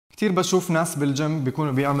كتير بشوف ناس بالجيم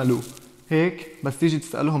بيكونوا بيعملوا هيك، بس تيجي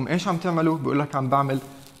تسألهم ايش عم تعملوا بيقول لك عم بعمل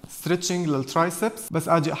ستريتشنج للترايسبس. بس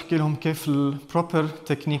اجي احكي لهم كيف البروبر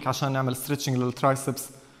تكنيك عشان نعمل ستريتشنج للترايسبس،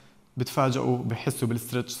 بتفاجئوا بحسوا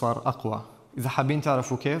بالستريتش صار اقوى. اذا حابين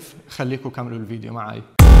تعرفوا كيف خليكم كملوا الفيديو معي.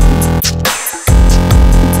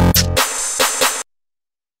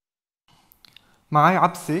 معي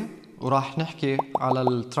عبسة وراح نحكي على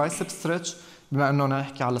الترايسبس ستريتش. بما انه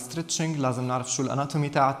نحكي على ستريتشنج لازم نعرف شو الاناتومي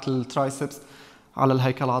تاعت الترايسبس على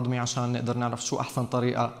الهيكل العظمي عشان نقدر نعرف شو احسن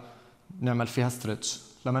طريقة نعمل فيها ستريتش.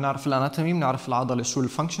 لما نعرف الاناتومي بنعرف العضلة شو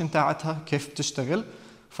الفانكشن تاعتها كيف بتشتغل،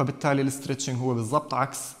 فبالتالي الستريتشنج هو بالضبط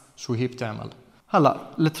عكس شو هي بتعمل. هلا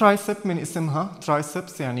الترايسب من اسمها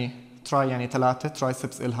ترايسبس يعني تراي يعني 3،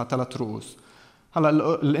 ترايسبس إلها 3 رؤوس. هلا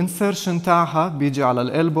الانسرشن تاعها بيجي على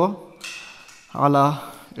الالبو، على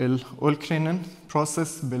الاولكرينن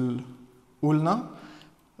بروسيس بالولنا.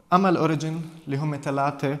 اما الاوريجين اللي هم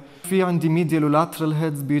 3 في عندي ميديال ولاترال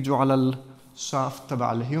هيدز بيجوا على الشافت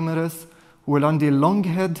تبع الهيومرس، والعندي اللونج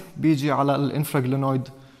هيد بيجي على الانفراجلينويد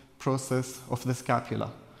بروسيس اوف ذا سكابيولا.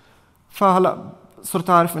 فهلا صرت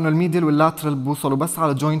عارف انه الميديال واللاترال بوصلوا بس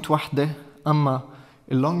على جوينت وحده، اما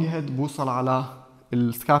اللونج هيد بوصل على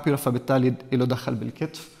السكابيولا، فبالتالي له دخل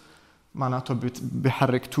بالكتف، معناته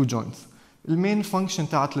بحرك 2 جوينتس. المين فانكشن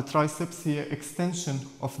تاعت الترايسبس هي اكستنشن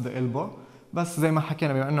اوف ذا elbow، بس زي ما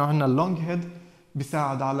حكينا بما انه عندنا اللونج هيد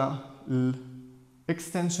بيساعد على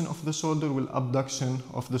الاكستنشن اوف ذا شولدر والابدكشن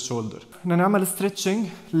اوف ذا شولدر. بدنا نعمل ستريتشنج.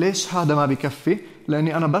 ليش هذا ما بكفي؟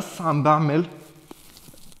 لاني انا بس عم بعمل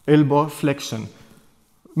elbow flexion.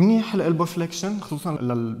 منيح الالبو فليكشن خصوصا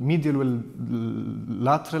للميديال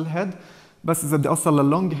واللاترال هيد، بس اذا بدي اوصل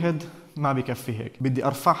لللونج هيد ما بكفي هيك، بدي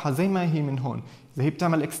ارفعها زي ما هي من هون. اذا هي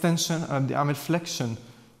بتعمل اكستنشن انا بدي اعمل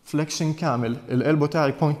فليكشن كامل. الالبو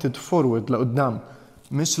تاعي بوينتد فورورد لقدام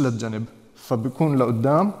مش للجنب، فبكون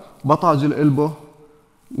لقدام بطعج الالبو،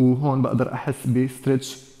 وهون بقدر احس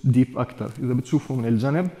بستريتش ديب اكثر. اذا بتشوفوا من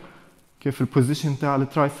الجنب كيف البوزيشن تاع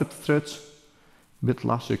الترايسب ستريتش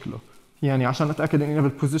بيطلع شكله. يعني عشان اتاكد اني انا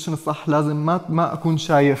بالبوزيشن الصح لازم ما اكون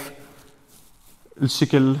شايف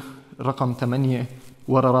الشكل رقم 8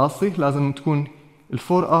 ورا راسي، لازم تكون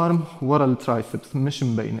الفور ارم ورا الترايسبس مش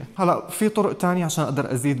مبينه. هلا في طرق ثانيه عشان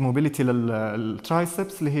اقدر ازيد موبيليتي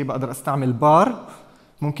للترايسبس، اللي هي بقدر استعمل بار،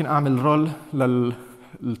 ممكن اعمل رول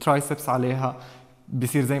للترايسبس عليها،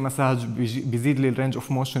 بيصير زي مساج، بيزيد لي الرينج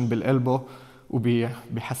اوف موشن بالالبو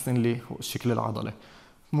وبيحسن لي شكل العضله.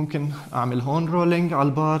 ممكن اعمل هون رولينج على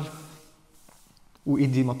البار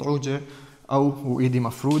وايدي مطعوجه او وايدي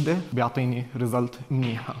مفروده، بيعطيني ريزلت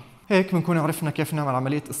منيحه. هيك بنكون عرفنا كيف نعمل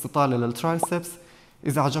عمليه استطاله للترايسبس.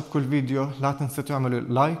 اذا عجبكم الفيديو لا تنسوا تعملوا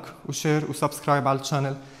لايك وشير وسبسكرايب على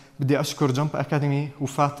القناه. بدي اشكر جمب اكاديمي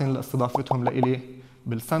وفاتن لاستضافتهم لإلي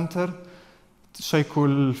بالسنتر. شيكوا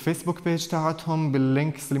الفيسبوك بيج تاعتهم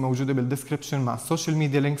باللينكس اللي موجوده بالديسكربشن مع السوشيال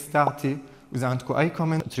ميديا لينكس تاعتي، واذا عندكم اي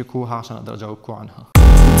كومنت اتركوها عشان اقدر اجاوبكم عنها.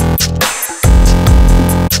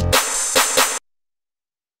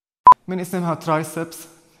 من اسمها ترايسبس،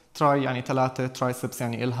 تراي يعني 3، ترايسبس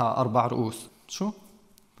يعني إلها 4 رؤوس. شو؟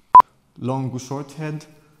 لونج وشورت هيد،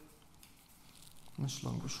 مش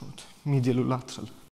لونج وشورت، ميديال ولاترال.